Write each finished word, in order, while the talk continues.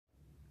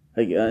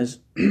Hey guys,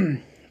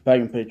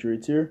 Packin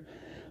Patriots here.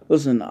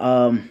 Listen,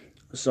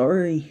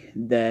 sorry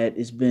that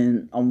it's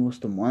been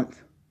almost a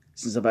month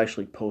since I've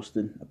actually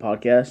posted a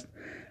podcast.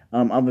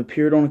 I've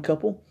appeared on a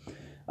couple.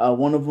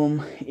 One of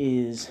them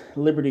is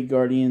Liberty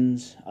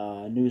Guardians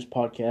news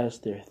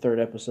podcast, their third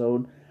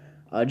episode.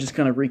 Just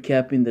kind of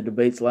recapping the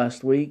debates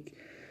last week.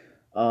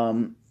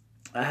 Um,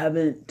 I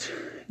haven't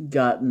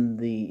gotten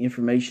the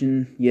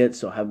information yet,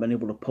 so I haven't been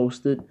able to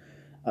post it.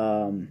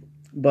 Um,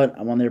 but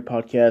I'm on their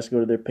podcast.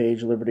 Go to their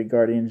page, Liberty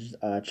Guardians.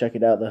 Check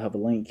it out. They'll have a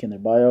link in their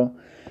bio.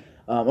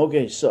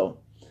 Okay, so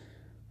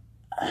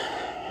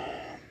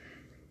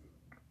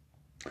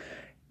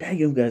dang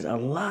you guys, a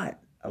lot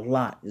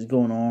is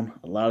going on.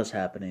 A lot is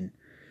happening.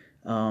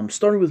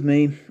 Starting with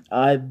me,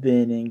 I've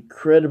been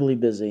incredibly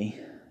busy.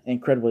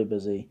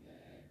 The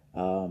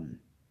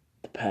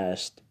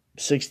past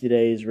 60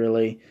 days,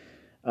 really.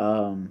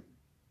 Um,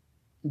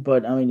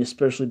 but I mean,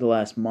 especially the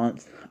last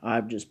month,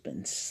 I've just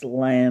been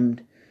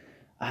slammed.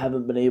 I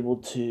haven't been able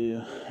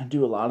to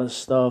do a lot of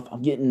stuff.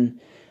 I'm getting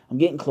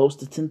close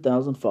to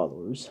 10,000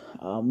 followers,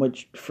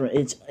 which for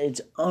it's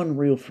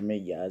unreal for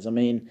me, guys. I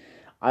mean,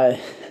 I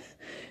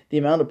the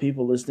amount of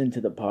people listening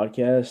to the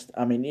podcast.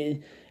 I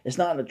mean, it's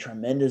not a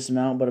tremendous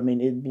amount, but I mean,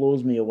 it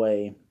blows me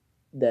away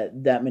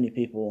that many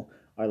people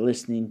are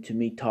listening to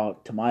me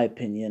talk, to my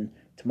opinion,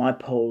 to my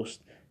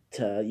post,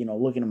 to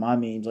looking at my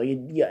memes. Like,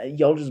 yeah,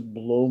 y'all just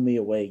blow me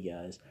away,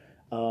 guys.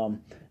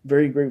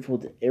 Very grateful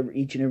to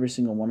each and every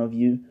single one of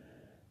you.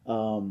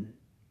 um,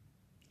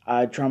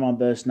 I try my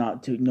best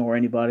not to ignore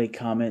anybody,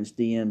 comments,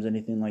 DMs,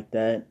 anything like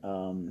that.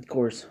 Of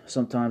course,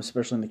 sometimes,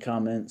 especially in the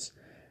comments,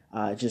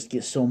 I just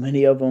get so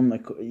many of them.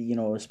 Like,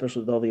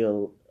 especially with all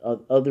the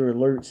other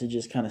alerts, it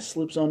just kind of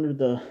slips under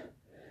the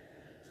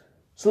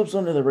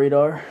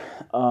radar.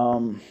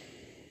 Um,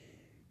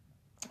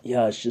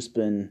 yeah, it's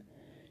been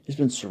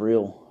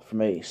surreal for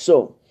me.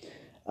 So,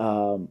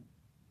 um,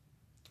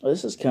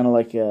 this is kind of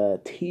like a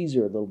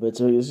teaser a little bit.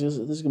 So this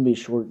is gonna be a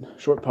short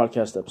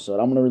podcast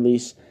episode. I'm gonna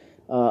release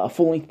a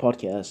full length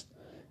podcast,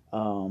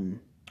 um,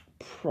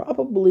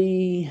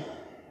 probably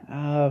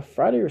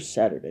Friday or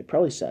Saturday.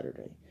 Probably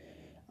Saturday.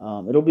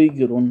 It'll be a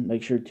good one.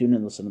 Make sure to tune in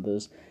and listen to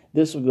this.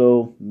 This will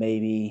go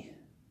maybe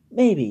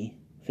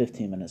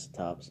 15 minutes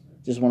tops.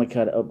 Just want to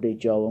kind of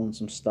update y'all on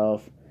some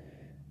stuff.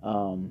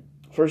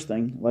 First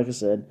thing, like I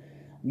said,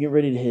 I'm getting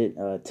ready to hit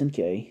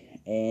 10K,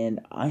 and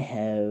I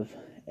have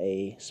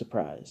a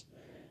surprise.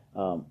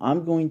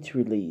 I'm going to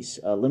release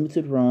a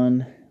limited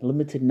run,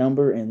 limited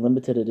number, and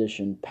limited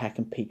edition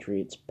Packin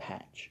Patriots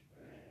patch.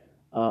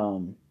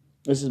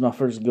 This is my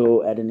first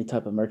go at any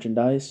type of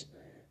merchandise,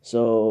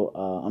 so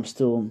I'm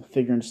still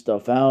figuring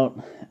stuff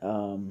out.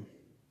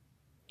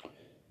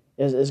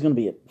 It's going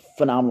to be a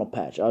phenomenal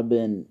patch. I've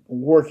been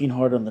working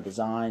hard on the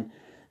design.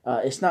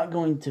 It's not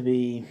going to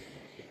be.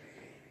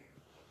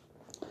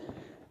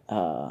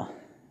 Uh,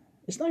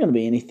 it's not going to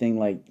be anything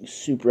like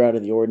super out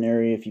of the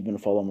ordinary. If you've been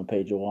following my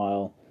page a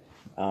while,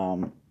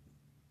 um,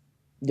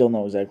 you'll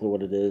know exactly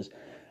what it is.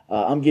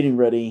 I'm getting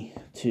ready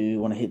to,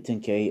 when I hit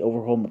 10K,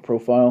 overhaul my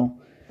profile,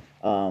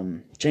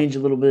 change a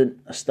little bit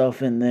of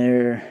stuff in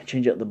there,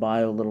 change out the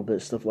bio a little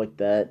bit, stuff like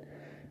that.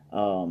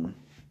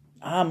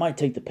 I might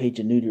take the page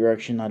a new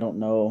direction. I don't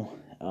know.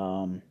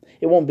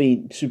 It won't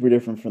be super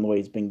different from the way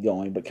it's been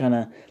going, but kind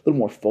of a little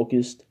more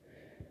focused.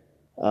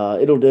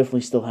 It'll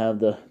definitely still have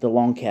the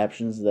long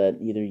captions that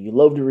either you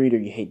love to read or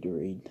you hate to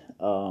read.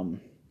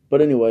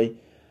 But anyway,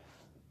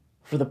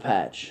 for the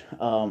patch,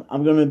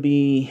 I'm going to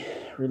be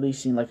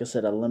releasing, like I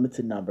said, a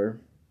limited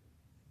number.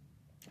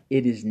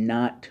 It is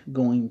not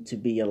going to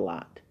be a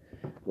lot.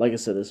 Like I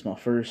said, this is my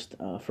first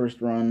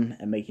run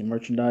at making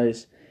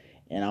merchandise,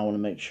 and I want to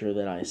make sure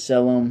that I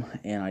sell them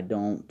and I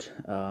don't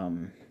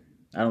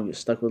get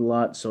stuck with a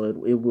lot. So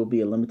it will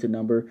be a limited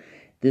number.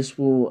 This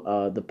will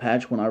the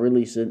patch when I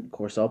release it. Of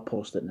course, I'll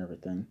post it and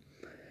everything.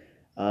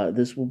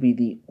 This will be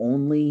the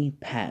only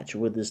patch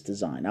with this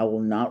design. I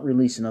will not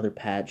release another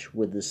patch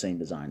with the same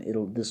design.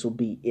 This will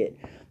be it.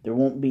 There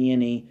won't be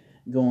any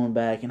going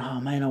back and, oh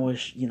man, I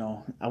wish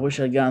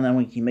I'd gotten that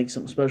one. Can you make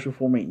something special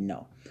for me?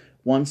 No.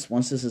 Once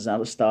this is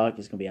out of stock,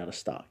 it's gonna be out of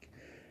stock.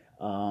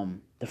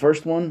 The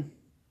first one,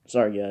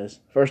 sorry guys,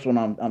 first one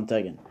I'm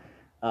taking.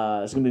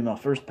 It's gonna be my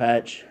first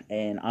patch,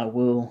 and I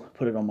will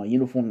put it on my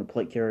uniform and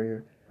plate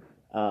carrier.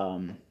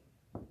 Um,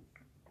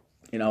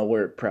 I'll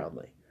wear it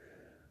proudly.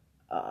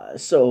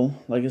 So,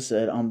 like I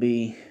said, I'll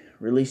be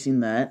releasing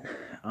that.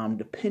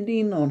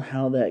 Depending on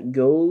how that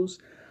goes,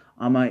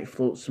 I might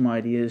float some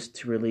ideas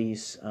to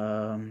release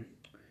another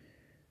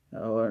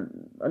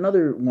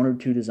one or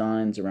two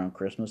designs around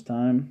Christmas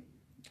time.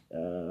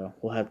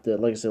 We'll have to,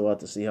 like I said, we'll have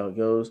to see how it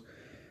goes.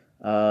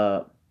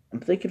 I'm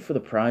thinking for the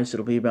price,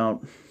 it'll be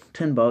about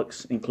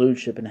 $10, include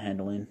shipping and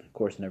handling, of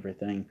course, and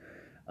everything.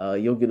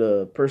 You'll get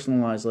a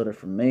personalized letter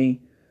from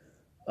me.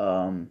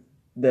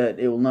 That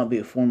it will not be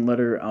a form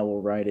letter. I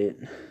will write it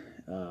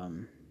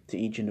to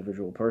each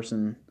individual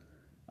person.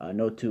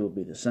 No two will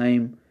be the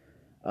same.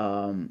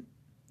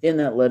 In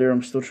that letter,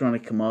 I'm still trying to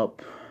come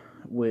up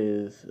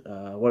with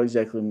what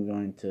exactly I'm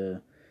going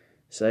to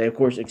say. Of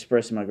course,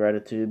 expressing my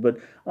gratitude, but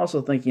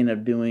also thinking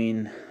of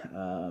doing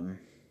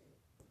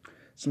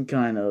some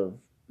kind of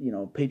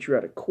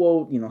patriotic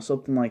quote,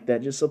 something like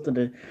that, just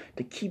something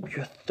to keep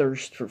your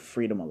thirst for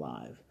freedom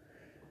alive.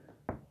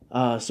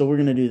 So we're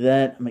gonna do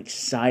that. I'm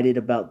excited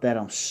about that.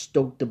 I'm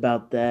stoked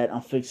about that.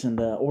 I'm fixing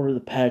to order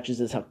the patches.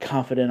 That's how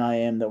confident I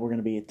am that we're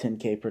gonna be at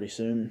 10K pretty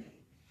soon.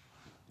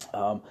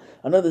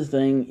 Another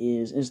thing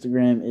is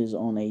Instagram is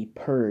on a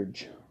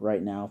purge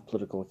right now of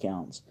political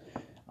accounts.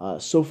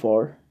 So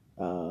far,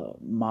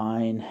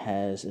 mine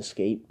has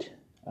escaped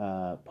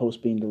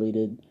posts being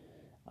deleted.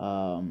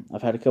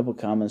 I've had a couple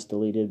comments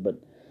deleted,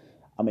 but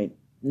I mean,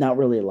 not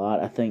really a lot.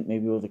 I think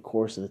maybe over the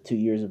course of the 2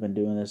 years I've been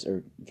doing this,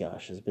 or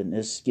gosh,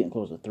 it's getting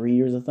close to 3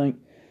 years, I think.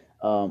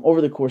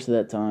 Over the course of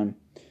that time,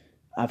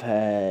 I've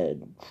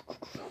had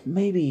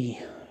maybe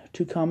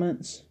two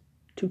comments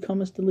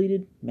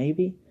deleted,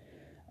 maybe.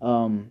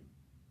 Or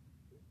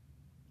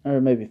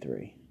maybe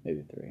three.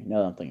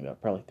 Now that I'm thinking about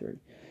it, probably three.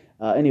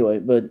 Anyway,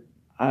 but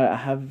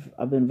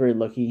I've been very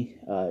lucky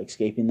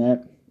escaping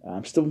that.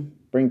 I'm still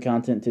bringing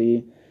content to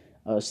you.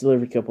 Still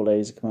every couple of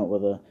days I come out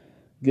with a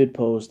good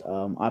post.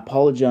 I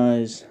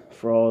apologize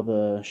for all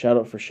the shout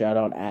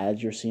out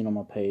ads you're seeing on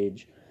my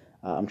page.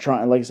 I'm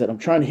trying, like I said, I'm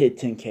trying to hit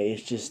 10K.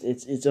 It's just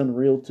it's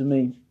unreal to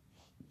me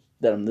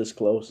that I'm this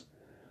close.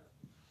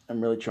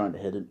 I'm really trying to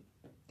hit it.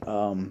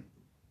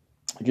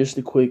 Just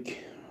a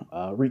quick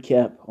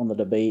recap on the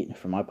debate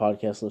for my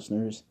podcast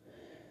listeners.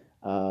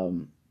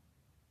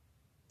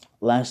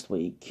 Last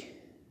week,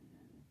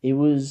 it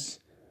was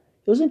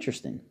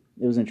interesting.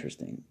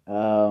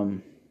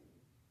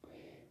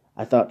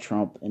 I thought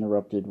Trump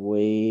interrupted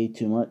way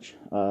too much.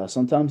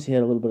 Sometimes he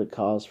had a little bit of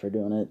cause for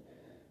doing it,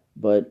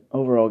 but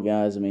overall,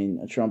 guys, I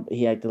mean, Trump,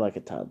 he acted like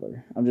a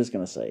toddler. I'm just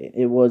gonna say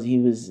it.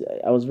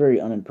 I was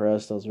very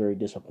unimpressed. I was very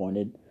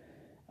disappointed.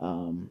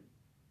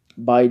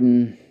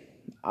 Biden,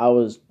 I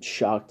was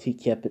shocked he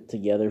kept it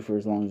together for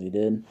as long as he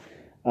did.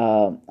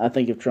 I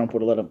think if Trump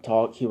would have let him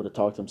talk, he would have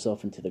talked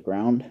himself into the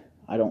ground.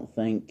 I don't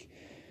think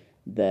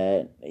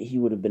that he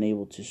would have been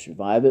able to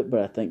survive it, but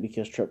I think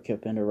because Trump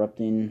kept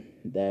interrupting,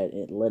 that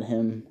it let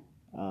him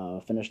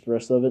finish the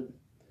rest of it.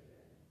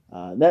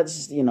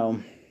 That's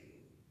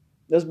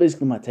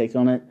basically my take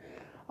on it.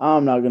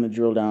 I'm not going to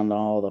drill down to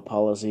all the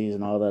policies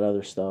and all that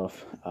other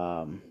stuff.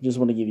 Just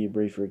want to give you a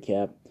brief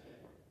recap.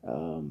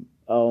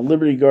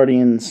 Liberty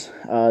Guardians,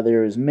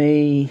 there is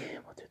me,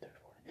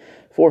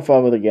 4 or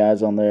 5 other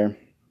guys on there.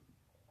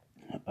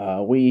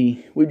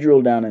 We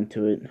drilled down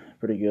into it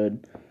pretty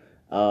good.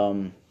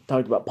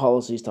 Talked about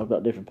policies, talked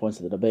about different points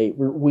of the debate.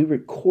 We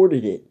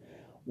recorded it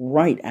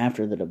right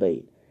after the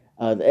debate.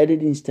 The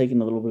editing's taken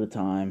a little bit of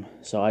time,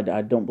 so I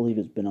don't believe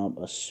it's been up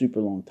a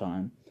super long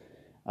time.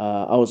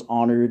 I was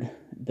honored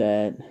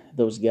that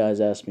those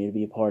guys asked me to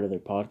be a part of their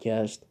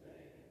podcast.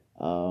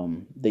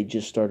 They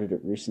just started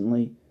it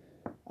recently.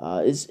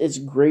 It's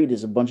great.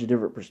 It's a bunch of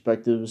different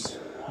perspectives.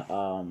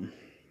 I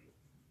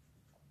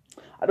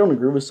don't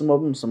agree with some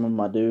of them. Some of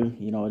them I do.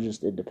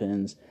 It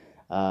depends.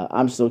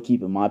 I'm still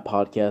keeping my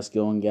podcast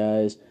going,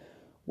 guys.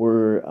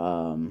 We're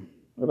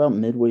about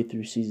midway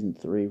through season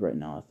 3 right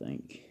now, I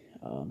think.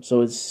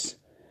 So it's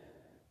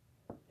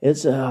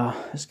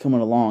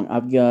coming along.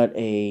 I've got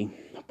a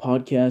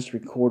podcast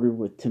recorded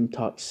with Tim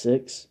Talk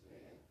 6.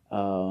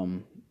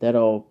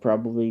 That'll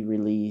probably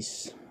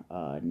release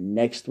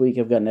next week.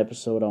 I've got an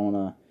episode I want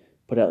to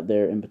put out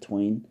there in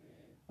between.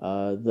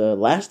 The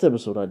last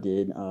episode I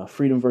did,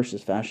 Freedom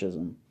versus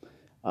Fascism.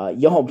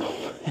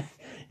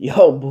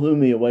 Y'all blew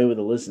me away with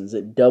the listens.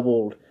 It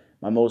doubled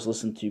my most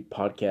listened to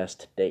podcast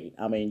to date.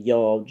 I mean,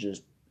 y'all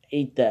just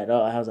ate that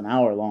up. It was an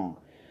hour long.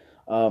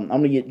 I'm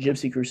gonna get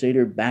Gypsy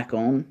Crusader back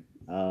on.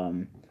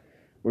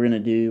 We're gonna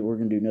do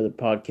another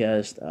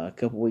podcast a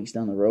couple weeks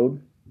down the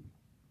road.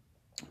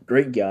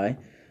 Great guy.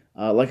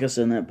 Like I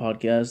said in that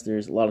podcast,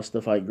 there's a lot of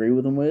stuff I agree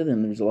with him with,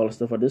 and there's a lot of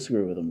stuff I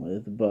disagree with him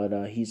with.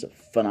 But he's a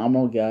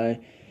phenomenal guy.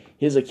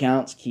 His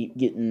accounts keep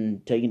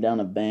getting taken down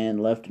and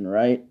banned left and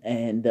right,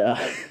 and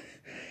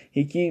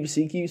he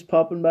keeps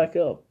popping back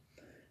up.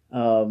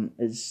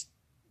 It's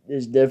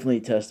definitely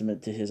a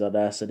testament to his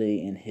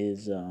audacity and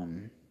his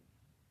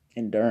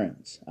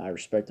endurance. I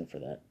respect him for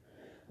that.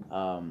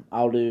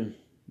 I'll do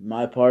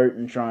my part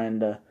in trying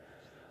to,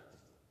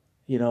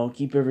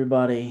 keep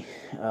everybody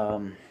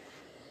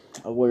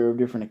aware of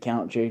different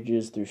account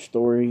changes through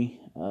story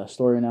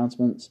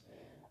announcements.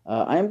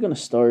 I'm gonna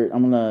start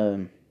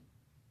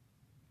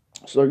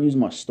using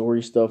my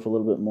story stuff a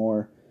little bit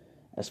more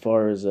as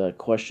far as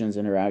questions,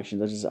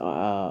 interactions.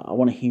 I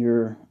want to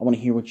hear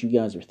what you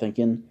guys are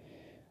thinking.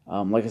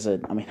 Like I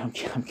said, I mean, I'm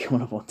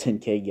coming up on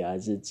 10K,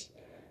 guys. It's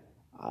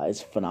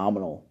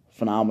phenomenal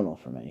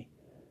for me.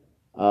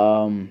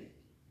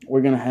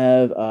 We're gonna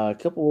have a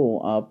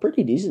couple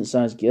pretty decent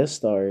sized guest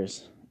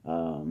stars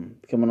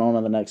coming on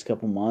in the next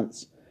couple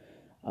months.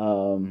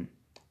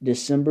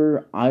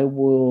 December, I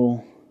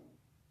will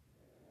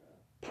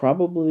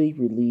probably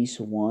release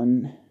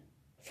one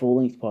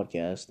full-length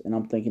podcast, and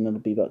I'm thinking it'll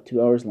be about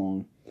 2 hours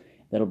long.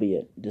 That'll be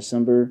it.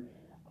 December,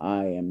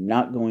 I am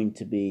not going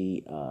to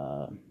be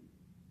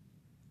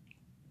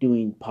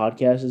doing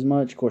podcasts as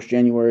much. Of course,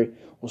 January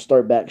we'll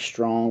start back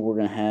strong. We're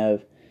gonna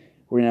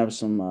have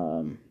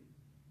some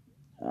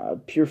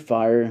pure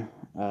fire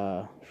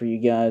for you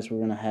guys. We're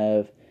gonna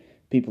have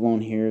people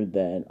on here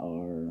that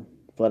are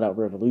flat out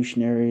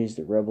revolutionaries.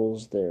 They're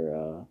rebels.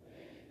 They're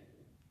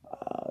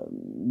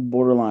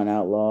borderline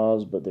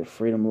outlaws, but they're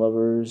freedom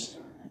lovers.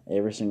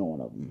 Every single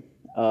one of them.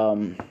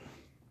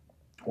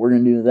 We're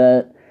gonna do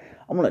that.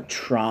 I'm gonna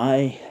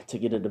try to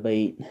get a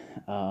debate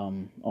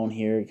on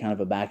here, kind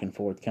of a back and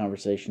forth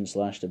conversation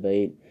 /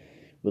 debate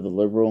with a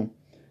liberal.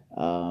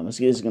 It's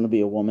going to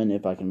be a woman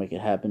if I can make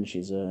it happen.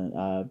 She's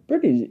a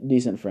pretty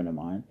decent friend of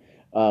mine.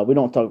 We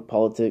don't talk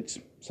politics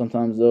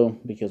sometimes though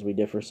because we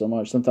differ so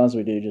much. Sometimes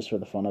we do just for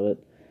the fun of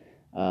it.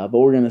 But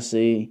we're gonna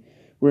see.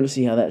 We're gonna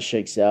see how that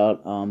shakes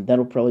out.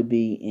 That'll probably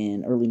be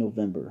in early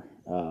November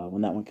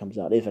when that one comes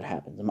out, if it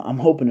happens. I'm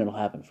hoping it'll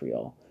happen for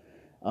y'all.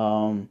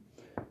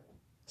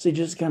 So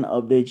just kind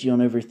of update you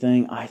on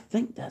everything. I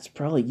think that's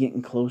probably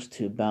getting close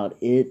to about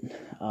it.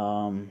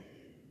 I'm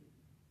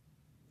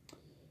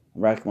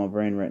racking my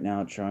brain right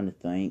now trying to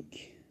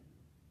think.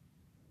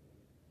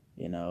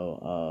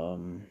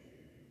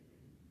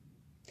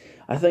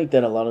 I think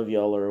that a lot of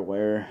y'all are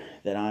aware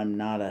that I'm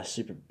not a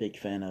super big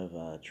fan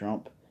of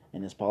Trump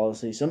and his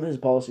policies. Some of his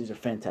policies are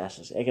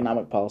fantastic.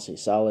 Economic policy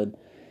is solid.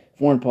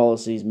 Foreign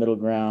policy is middle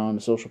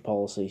ground. Social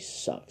policy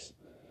sucks.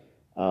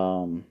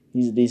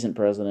 He's a decent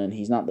president.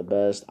 He's not the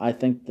best. I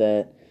think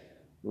that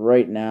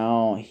right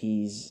now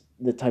he's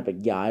the type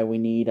of guy we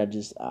need.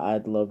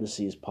 I'd love to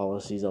see his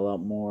policies a lot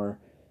more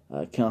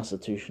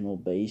constitutional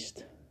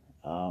based.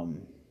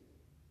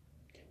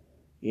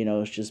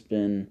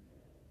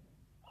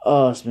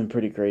 It's been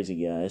pretty crazy,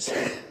 guys.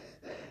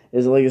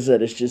 It's like I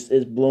said,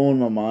 it's blowing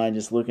my mind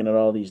just looking at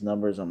all these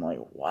numbers. I'm like,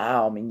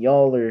 wow. I mean,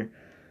 y'all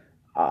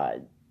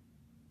are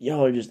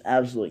just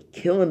absolutely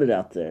killing it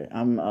out there.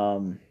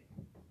 I'm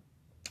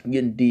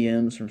getting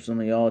DMs from some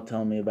of y'all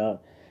telling me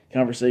about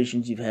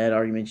conversations you've had,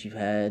 arguments you've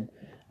had,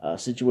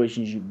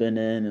 situations you've been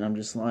in, and I'm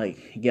just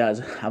like, guys,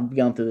 I've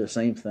gone through the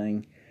same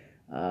thing.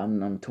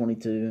 I'm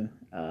 22.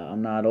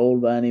 I'm not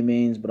old by any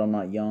means, but I'm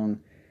not young.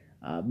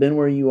 Been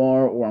where you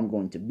are, or I'm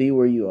going to be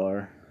where you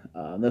are.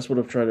 That's what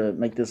I've tried to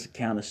make this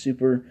account a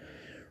super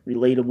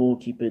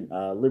relatable, keep it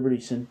liberty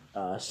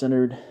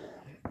centered,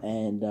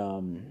 and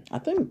I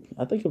think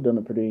I've done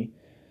a pretty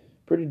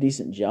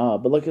decent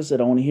job. But like I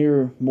said, I want to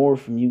hear more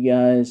from you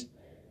guys.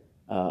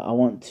 I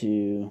want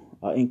to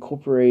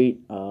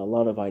incorporate a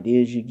lot of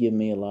ideas you give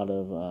me, a lot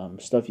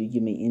of stuff you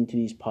give me into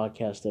these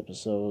podcast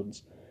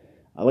episodes.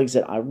 Like I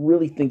said, I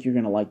really think you're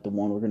gonna like the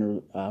one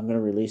I'm gonna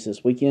release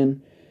this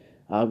weekend.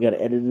 I've got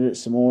to edit it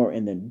some more,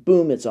 and then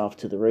boom, it's off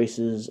to the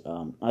races.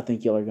 I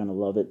think y'all are gonna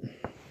love it.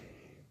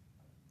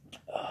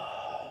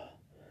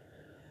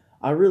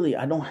 I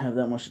don't have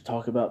that much to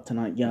talk about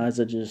tonight, guys.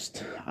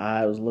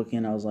 I was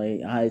looking, I was like,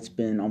 it's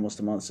been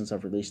almost a month since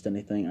I've released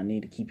anything. I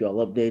need to keep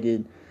y'all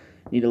updated.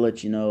 Need to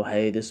let you know,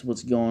 hey, this is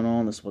what's going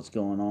on. This is what's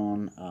going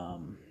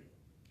on.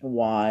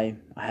 Why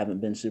I haven't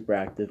been super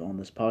active on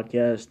this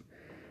podcast.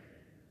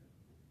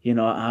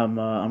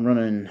 I'm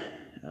running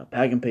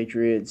Packin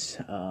Patriots.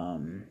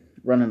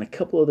 Running a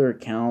couple other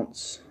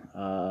accounts,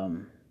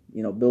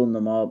 building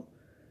them up,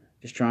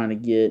 just trying to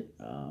get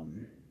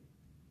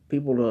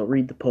people to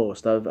read the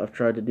post. I've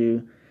tried to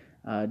do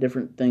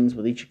different things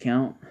with each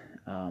account.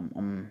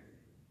 I'm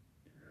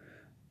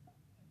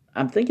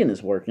thinking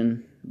it's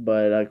working,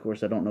 but of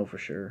course I don't know for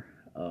sure.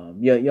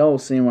 Y'all will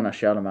see when I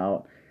shout them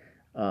out.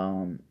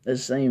 It's the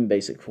same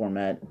basic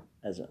format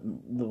as the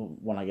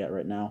one I got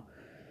right now,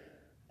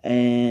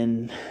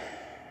 and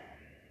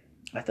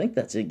I think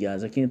that's it,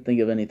 guys. I can't think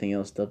of anything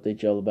else to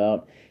update y'all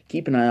about.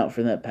 Keep an eye out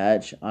for that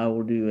patch. I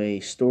will do a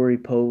story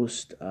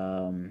post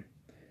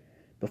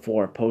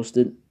before I post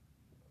it.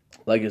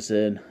 Like I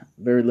said,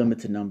 very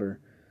limited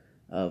number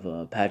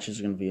of patches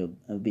are going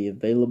to be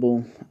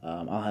available.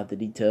 I'll have the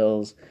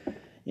details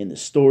in the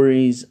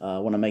stories.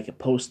 When I make a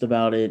post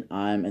about it,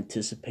 I'm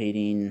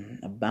anticipating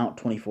about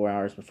 24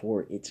 hours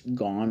before it's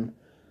gone.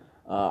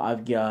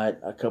 I've got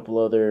a couple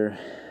other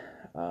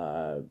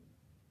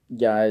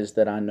guys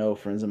that I know,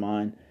 friends of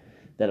mine,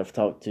 that I've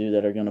talked to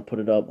that are going to put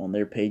it up on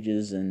their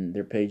pages, and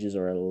their pages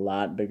are a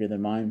lot bigger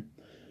than mine.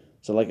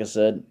 So like I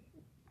said,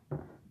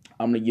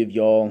 I'm going to give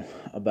y'all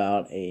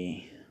about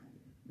a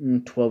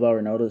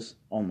 12-hour notice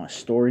on my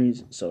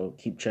stories, so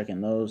keep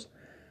checking those.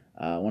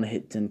 I want to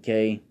hit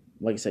 10K.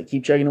 Like I said,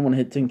 keep checking them when I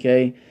hit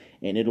 10K,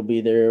 and it'll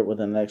be there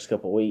within the next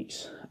couple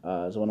weeks,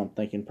 is what I'm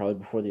thinking, probably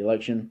before the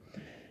election.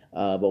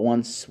 But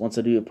once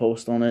I do a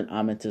post on it,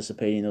 I'm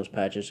anticipating those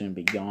patches are going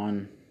to be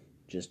gone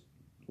just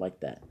like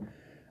that.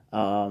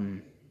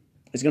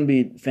 It's going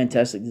to be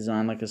fantastic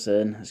design, like I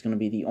said. It's going to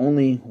be the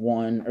only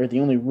one, or the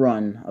only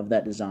run of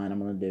that design I'm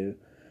going to do.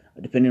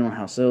 Depending on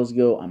how sales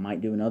go, I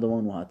might do another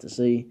one. We'll have to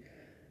see.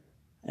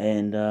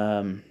 And,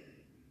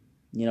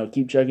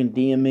 keep checking,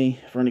 DM me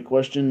for any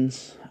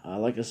questions.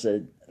 Like I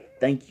said,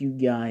 thank you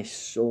guys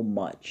so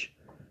much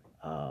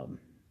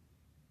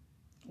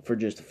for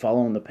just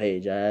following the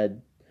page. I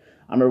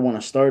remember when I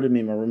started, me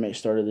and my roommate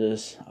started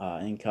this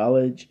in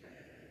college.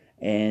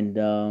 And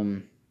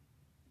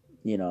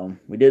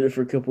we did it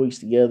for a couple weeks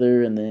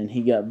together, and then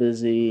he got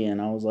busy,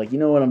 and I was like, you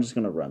know what, I'm just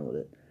gonna run with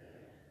it.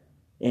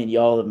 And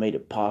y'all have made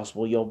it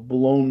possible. Y'all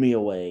blown me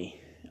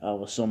away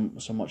with so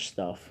much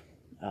stuff,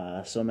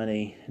 so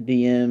many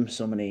DMs,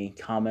 so many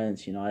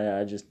comments.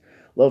 I just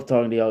love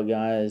talking to y'all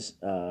guys.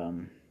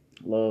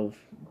 Love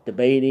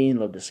debating,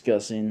 love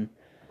discussing.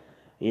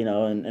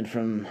 And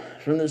from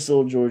this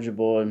little Georgia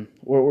boy,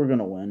 we're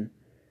gonna win.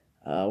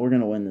 We're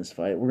gonna win this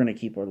fight. We're gonna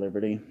keep our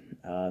liberty.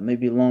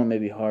 Maybe long,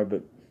 maybe hard,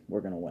 but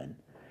we're gonna win.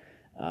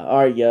 All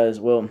right, guys.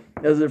 Well,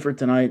 that's it for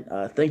tonight.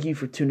 Thank you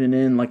for tuning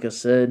in. Like I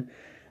said,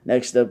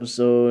 next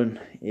episode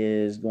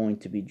is going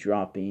to be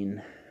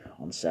dropping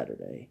on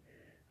Saturday.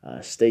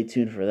 Stay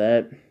tuned for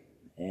that.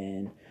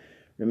 And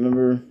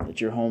remember that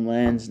your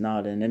homeland's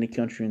not in any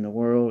country in the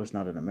world. It's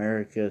not in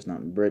America. It's not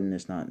in Britain.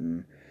 It's not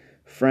in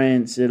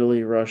France,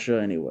 Italy,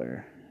 Russia,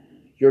 anywhere.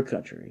 Your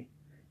country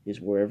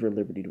is wherever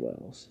liberty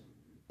dwells.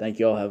 Thank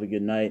you all. Have a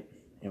good night,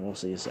 and we'll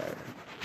see you Saturday.